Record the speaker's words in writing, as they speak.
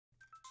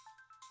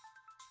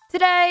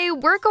Today,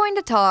 we're going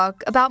to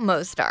talk about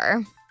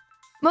Mostar.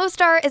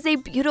 Mostar is a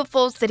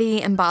beautiful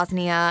city in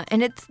Bosnia,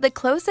 and it's the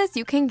closest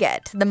you can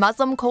get to the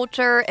Muslim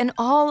culture in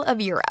all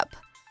of Europe.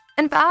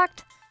 In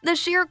fact, the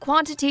sheer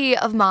quantity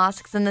of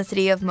mosques in the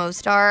city of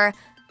Mostar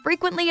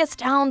frequently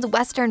astounds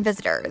Western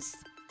visitors.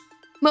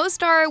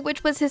 Mostar,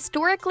 which was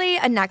historically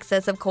a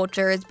nexus of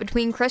cultures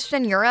between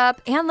Christian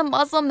Europe and the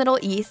Muslim Middle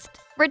East,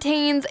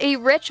 retains a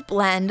rich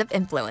blend of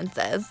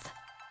influences.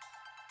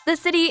 The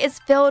city is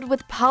filled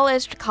with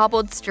polished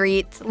cobbled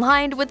streets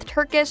lined with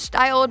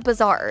Turkish-style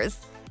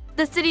bazaars.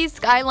 The city's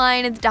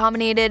skyline is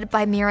dominated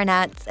by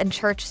minarets and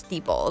church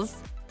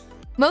steeples.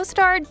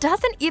 Mostar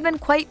doesn't even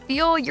quite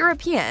feel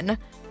European.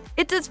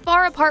 It's as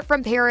far apart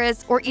from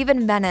Paris or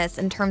even Venice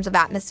in terms of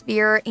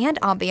atmosphere and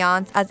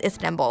ambiance as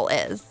Istanbul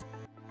is.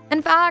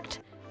 In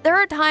fact, there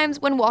are times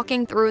when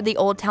walking through the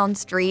old town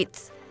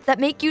streets that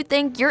make you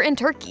think you're in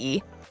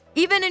Turkey,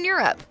 even in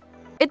Europe.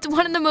 It's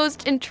one of the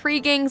most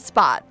intriguing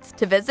spots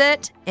to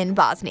visit in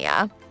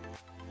Bosnia.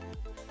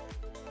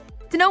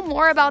 To know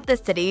more about this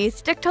city,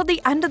 stick till the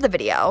end of the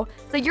video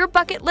so your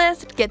bucket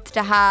list gets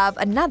to have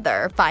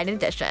another fine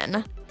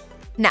addition.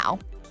 Now,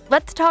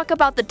 let's talk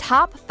about the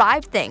top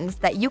 5 things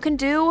that you can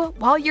do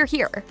while you're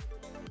here.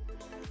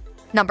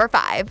 Number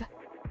 5.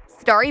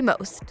 Stari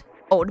Most,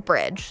 Old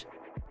Bridge.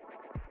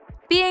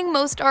 Being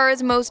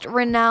Mostar's most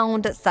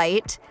renowned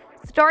site,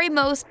 Stari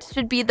Most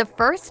should be the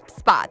first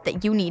spot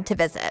that you need to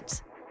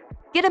visit.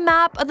 Get a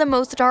map of the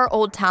Mostar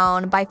Old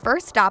Town by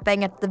first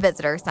stopping at the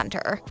Visitor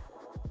Center.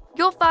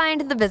 You'll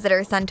find the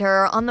Visitor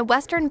Center on the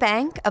western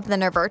bank of the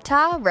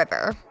Nevrta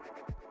River.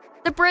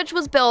 The bridge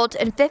was built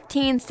in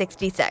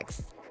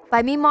 1566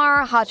 by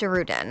Mimar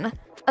Hajarudin,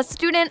 a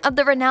student of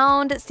the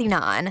renowned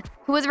Sinan,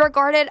 who is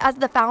regarded as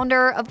the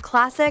founder of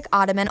classic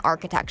Ottoman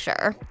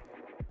architecture.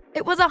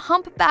 It was a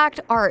humpbacked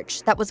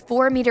arch that was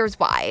 4 meters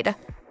wide,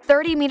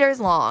 30 meters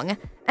long,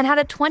 and had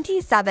a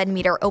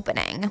 27-meter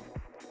opening.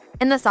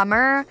 In the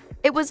summer,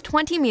 it was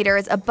 20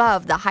 meters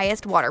above the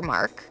highest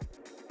watermark.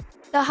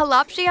 The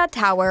Halapshia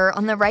Tower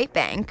on the right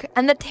bank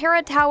and the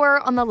Tara Tower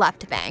on the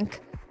left bank,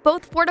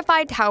 both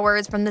fortified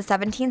towers from the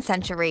 17th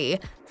century,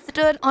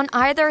 stood on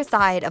either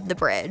side of the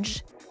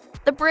bridge.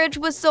 The bridge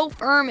was so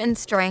firm in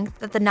strength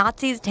that the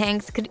Nazis'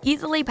 tanks could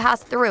easily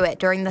pass through it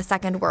during the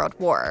Second World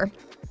War.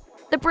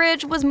 The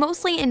bridge was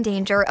mostly in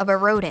danger of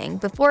eroding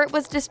before it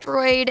was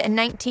destroyed in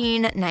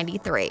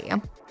 1993.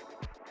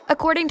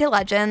 According to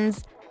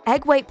legends,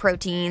 egg white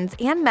proteins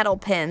and metal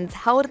pins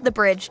held the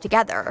bridge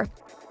together.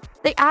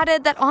 They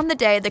added that on the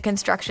day the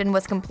construction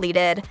was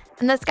completed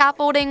and the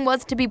scaffolding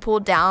was to be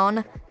pulled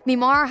down,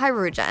 Mimar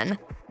Hajarudin,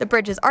 the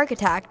bridge's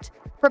architect,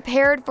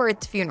 prepared for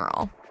its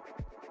funeral.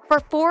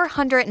 For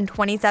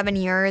 427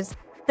 years,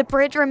 the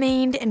bridge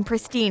remained in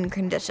pristine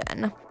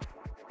condition.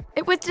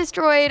 It was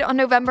destroyed on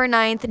November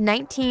 9,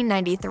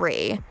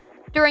 1993,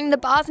 during the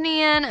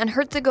Bosnian and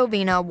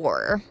Herzegovina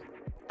War.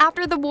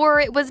 After the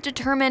war, it was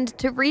determined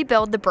to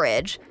rebuild the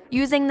bridge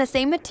using the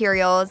same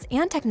materials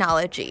and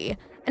technology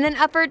in an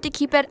effort to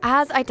keep it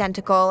as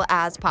identical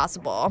as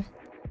possible.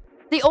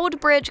 The old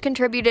bridge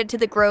contributed to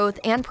the growth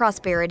and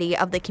prosperity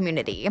of the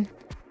community.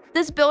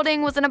 This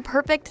building was in a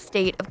perfect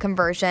state of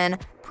conversion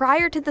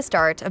prior to the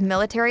start of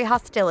military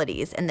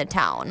hostilities in the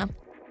town.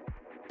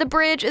 The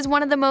bridge is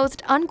one of the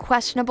most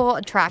unquestionable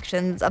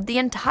attractions of the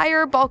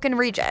entire Balkan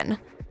region.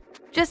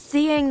 Just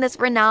seeing this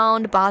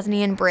renowned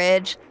Bosnian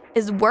bridge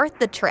is worth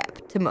the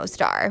trip to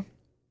Mostar.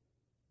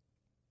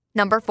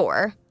 Number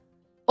 4.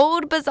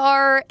 Old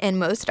Bazaar in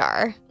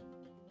Mostar.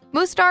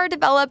 Mostar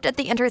developed at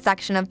the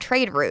intersection of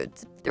trade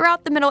routes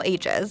throughout the Middle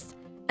Ages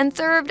and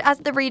served as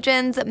the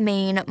region's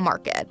main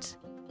market.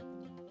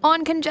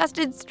 On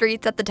congested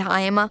streets at the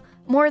time,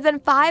 more than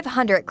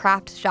 500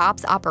 craft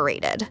shops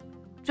operated.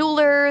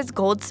 Jewelers,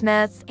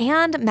 goldsmiths,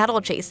 and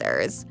metal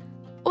chasers,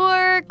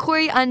 or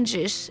Koy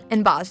Anjish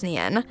in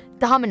Bosnian,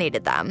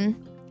 dominated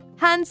them.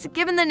 Hence,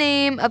 given the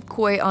name of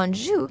Koy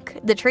Anjuk,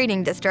 the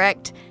trading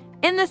district,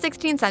 in the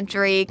 16th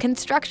century,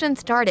 construction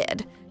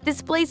started,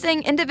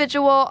 displacing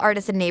individual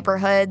artisan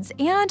neighborhoods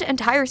and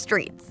entire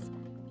streets.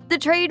 The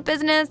trade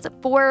business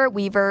for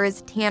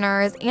weavers,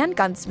 tanners, and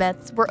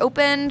gunsmiths were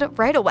opened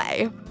right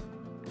away.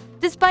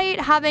 Despite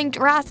having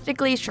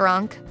drastically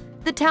shrunk,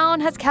 the town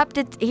has kept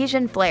its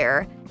Asian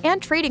flair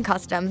and trading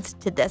customs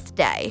to this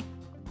day.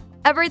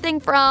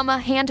 Everything from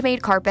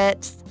handmade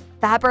carpets,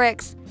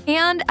 fabrics,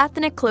 and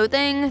ethnic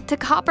clothing to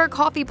copper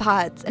coffee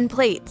pots and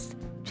plates,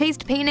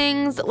 chased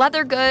paintings,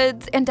 leather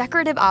goods, and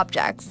decorative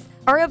objects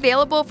are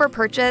available for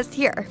purchase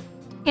here.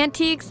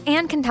 Antiques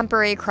and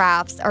contemporary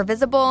crafts are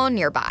visible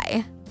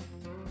nearby.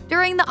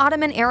 During the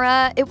Ottoman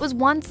era, it was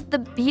once the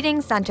beating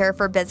center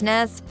for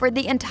business for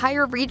the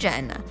entire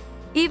region.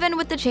 Even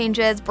with the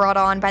changes brought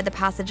on by the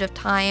passage of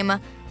time,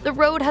 the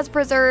road has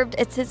preserved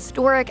its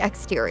historic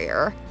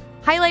exterior,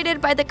 highlighted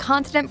by the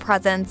constant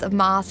presence of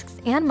mosques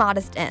and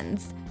modest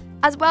inns,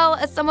 as well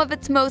as some of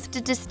its most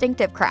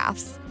distinctive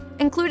crafts,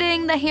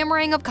 including the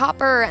hammering of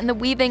copper and the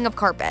weaving of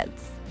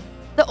carpets.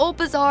 The Old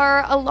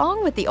Bazaar,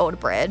 along with the Old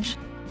Bridge,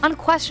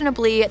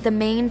 unquestionably the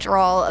main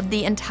draw of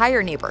the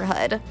entire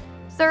neighborhood,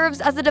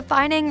 serves as a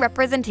defining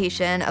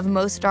representation of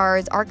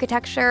Mostar's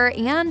architecture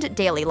and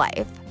daily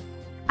life,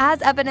 as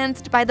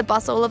evidenced by the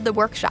bustle of the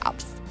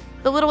workshops,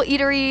 the little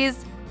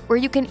eateries where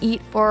you can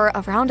eat for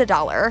around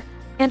 $1,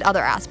 and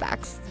other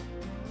aspects.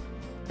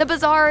 The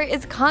bazaar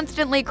is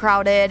constantly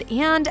crowded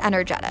and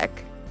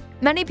energetic.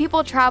 Many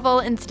people travel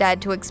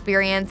instead to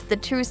experience the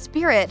true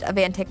spirit of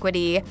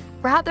antiquity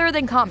rather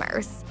than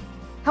commerce.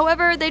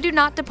 However, they do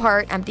not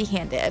depart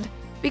empty-handed,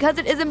 because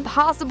it is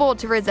impossible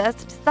to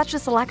resist such a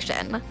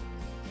selection.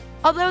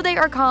 Although they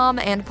are calm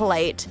and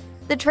polite,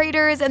 the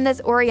traders in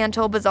this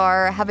Oriental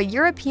bazaar have a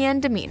European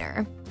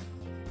demeanor.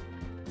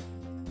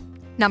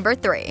 Number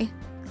 3.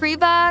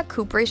 Kriva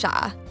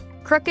Kuprisha,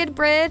 Crooked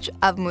Bridge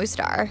of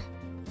Mostar.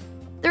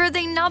 There is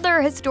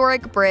another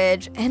historic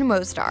bridge in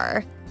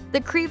Mostar, the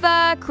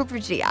Kriva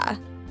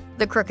Kuprisha,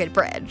 the Crooked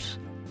Bridge.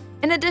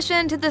 In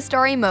addition to the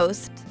Starry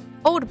Most,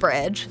 Old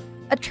Bridge,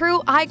 a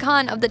true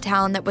icon of the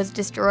town that was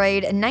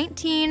destroyed in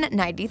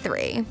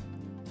 1993.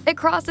 It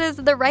crosses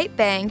the right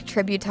bank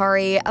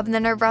tributary of the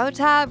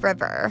Narota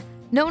River,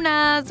 known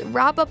as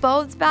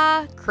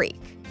Rababozva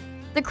Creek.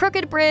 The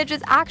Crooked Bridge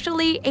is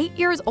actually 8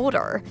 years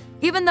older,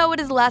 even though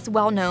it is less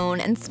well-known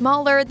and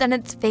smaller than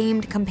its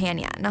famed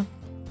companion.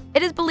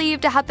 It is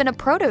believed to have been a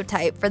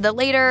prototype for the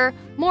later,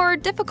 more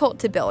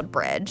difficult-to-build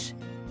bridge.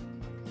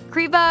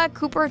 Kriva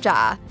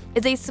Kuprisha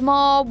is a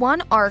small,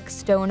 one-arc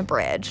stone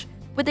bridge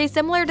with a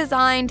similar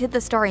design to the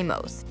Starry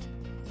Most.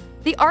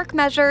 The arc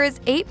measures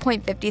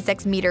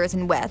 8.56 meters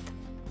in width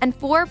and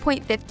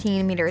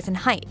 4.15 meters in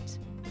height.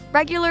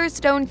 Regular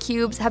stone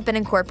cubes have been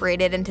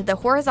incorporated into the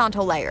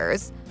horizontal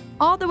layers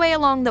all the way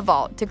along the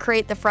vault to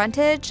create the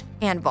frontage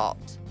and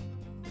vault.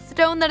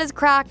 Stone that is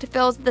cracked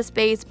fills the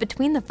space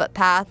between the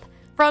footpath,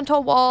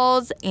 frontal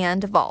walls,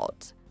 and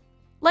vault.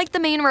 Like the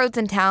main roads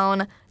in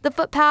town, the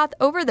footpath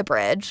over the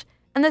bridge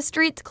and the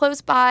streets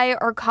close by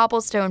are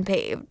cobblestone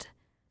paved.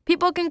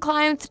 People can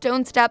climb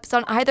stone steps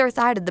on either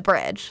side of the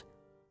bridge.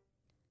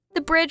 The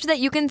bridge that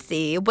you can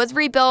see was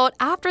rebuilt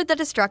after the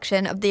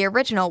destruction of the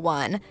original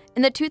one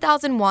in the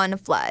 2001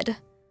 flood.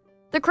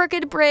 The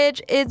Crooked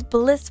Bridge is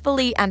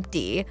blissfully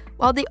empty,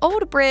 while the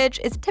Old Bridge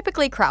is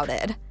typically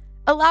crowded,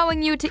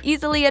 allowing you to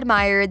easily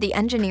admire the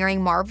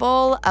engineering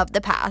marvel of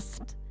the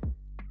past.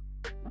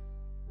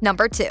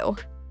 Number 2.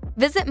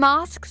 Visit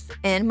mosques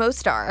in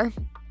Mostar.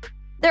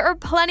 There are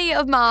plenty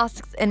of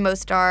mosques in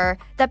Mostar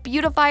that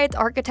beautify its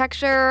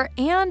architecture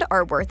and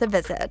are worth a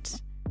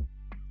visit.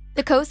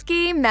 The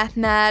Koski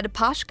Mehmed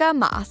Pasha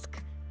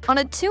Mosque, on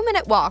a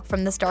 2-minute walk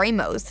from the Starry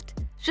Most,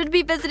 should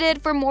be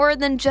visited for more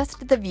than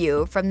just the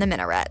view from the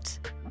minaret.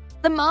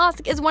 The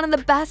mosque is one of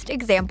the best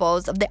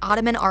examples of the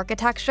Ottoman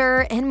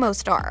architecture in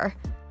Mostar,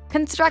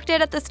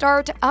 constructed at the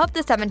start of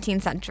the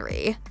 17th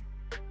century.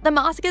 The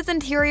mosque's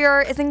interior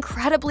is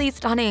incredibly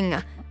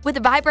stunning,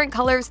 with vibrant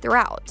colors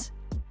throughout.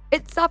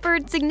 It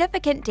suffered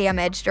significant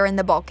damage during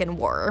the Balkan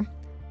War,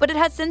 but it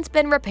has since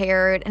been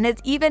repaired and is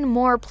even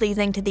more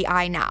pleasing to the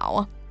eye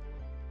now.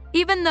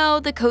 Even though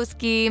the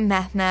Koski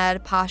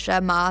Mehmed Pasha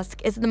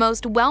Mosque is the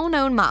most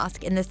well-known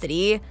mosque in the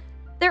city,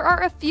 there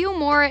are a few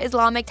more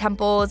Islamic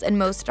temples in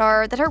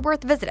Mostar that are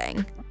worth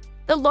visiting.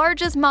 The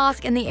largest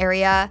mosque in the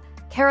area,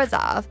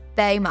 Karazov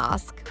Bey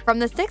Mosque, from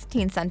the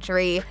 16th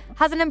century,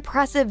 has an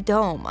impressive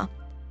dome.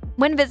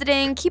 When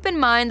visiting, keep in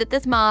mind that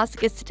this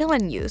mosque is still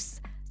in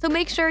use, so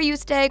make sure you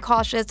stay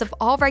cautious of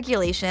all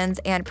regulations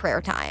and prayer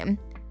time.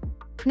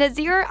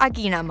 Nazir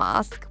Agina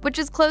Mosque, which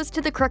is close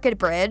to the Crooked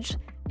Bridge,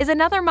 is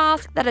another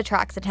mosque that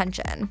attracts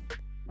attention.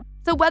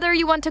 So whether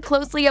you want to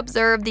closely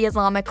observe the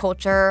Islamic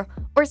culture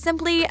or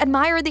simply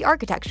admire the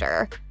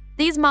architecture,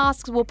 these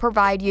mosques will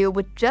provide you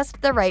with just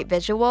the right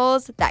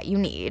visuals that you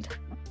need.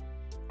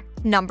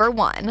 Number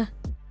 1.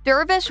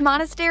 Dervish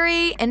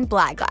Monastery in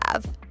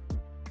Blaglav.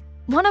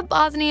 One of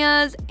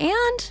Bosnia's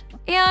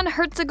and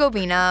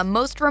Herzegovina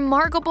most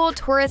remarkable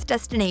tourist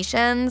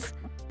destinations,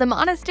 the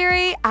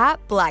monastery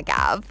at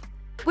Blaglav,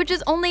 which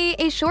is only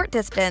a short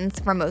distance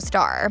from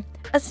Mostar,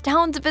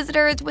 astounds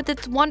visitors with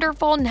its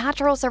wonderful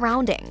natural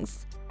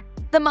surroundings.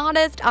 The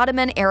modest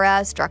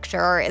Ottoman-era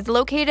structure is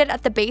located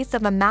at the base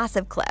of a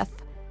massive cliff,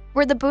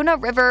 where the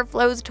Buna River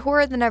flows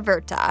toward the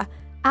Neverta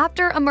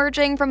after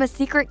emerging from a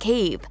secret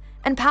cave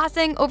and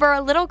passing over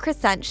a little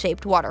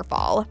crescent-shaped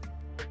waterfall.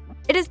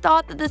 It is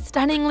thought that the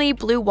stunningly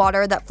blue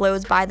water that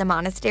flows by the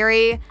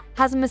monastery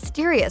has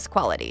mysterious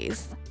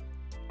qualities.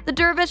 The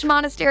Dervish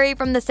monastery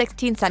from the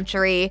 16th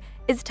century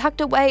is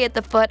tucked away at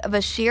the foot of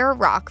a sheer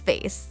rock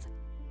face.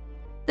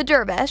 The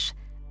Dervish,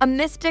 a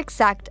mystic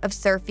sect of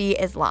Sufi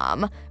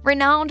Islam,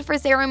 renowned for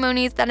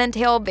ceremonies that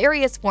entail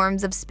various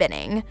forms of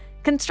spinning,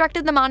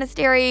 constructed the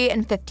monastery in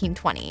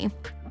 1520.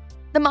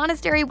 The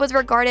monastery was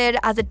regarded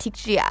as a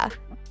tikshia,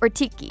 or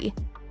tiki,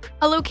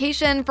 a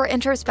location for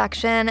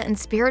introspection and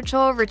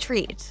spiritual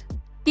retreat.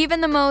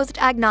 Even the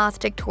most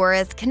agnostic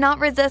tourist cannot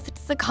resist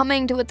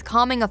succumbing to its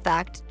calming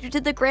effect due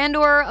to the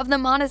grandeur of the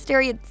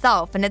monastery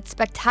itself and its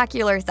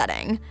spectacular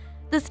setting,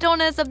 the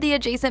stillness of the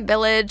adjacent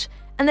village,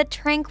 and the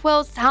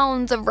tranquil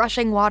sounds of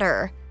rushing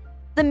water.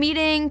 The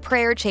meeting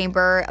prayer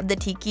chamber of the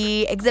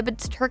tiki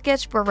exhibits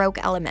Turkish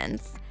Baroque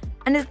elements,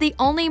 and is the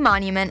only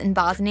monument in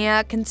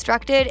Bosnia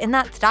constructed in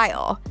that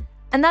style,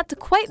 and that's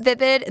quite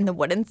vivid in the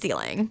wooden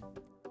ceiling.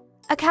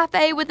 A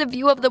cafe with a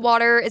view of the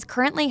water is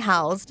currently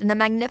housed in a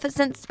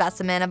magnificent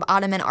specimen of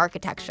Ottoman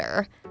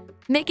architecture,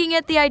 making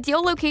it the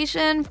ideal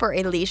location for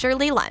a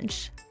leisurely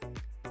lunch.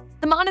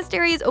 The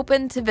monastery is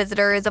open to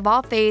visitors of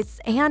all faiths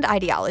and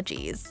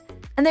ideologies,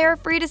 and they are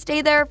free to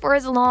stay there for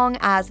as long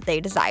as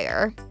they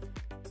desire.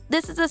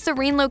 This is a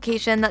serene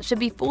location that should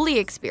be fully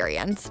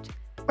experienced,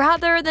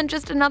 rather than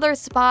just another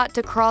spot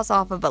to cross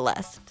off of a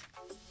list.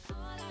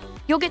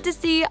 You'll get to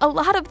see a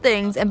lot of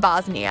things in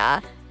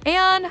Bosnia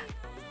and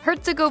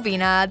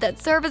Herzegovina that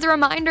serve as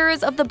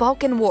reminders of the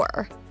Balkan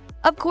War.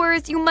 Of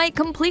course, you might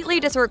completely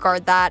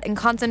disregard that and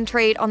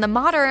concentrate on the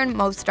modern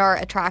Mostar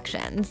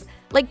attractions,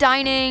 like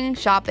dining,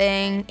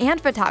 shopping,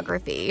 and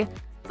photography,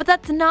 but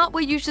that's not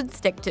what you should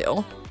stick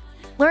to.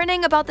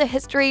 Learning about the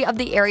history of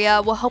the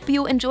area will help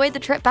you enjoy the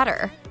trip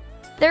better.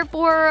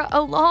 Therefore,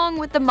 along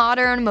with the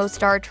modern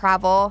Mostar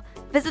travel,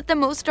 visit the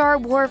Mostar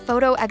War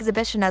photo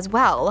exhibition as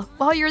well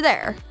while you're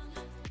there.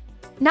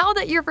 Now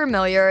that you're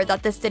familiar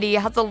that the city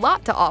has a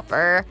lot to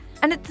offer,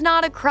 and it's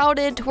not a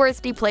crowded,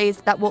 touristy place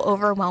that will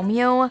overwhelm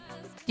you,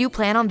 do you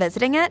plan on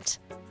visiting it?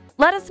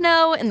 Let us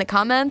know in the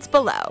comments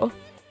below.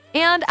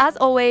 And as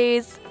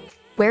always,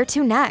 where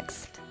to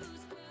next?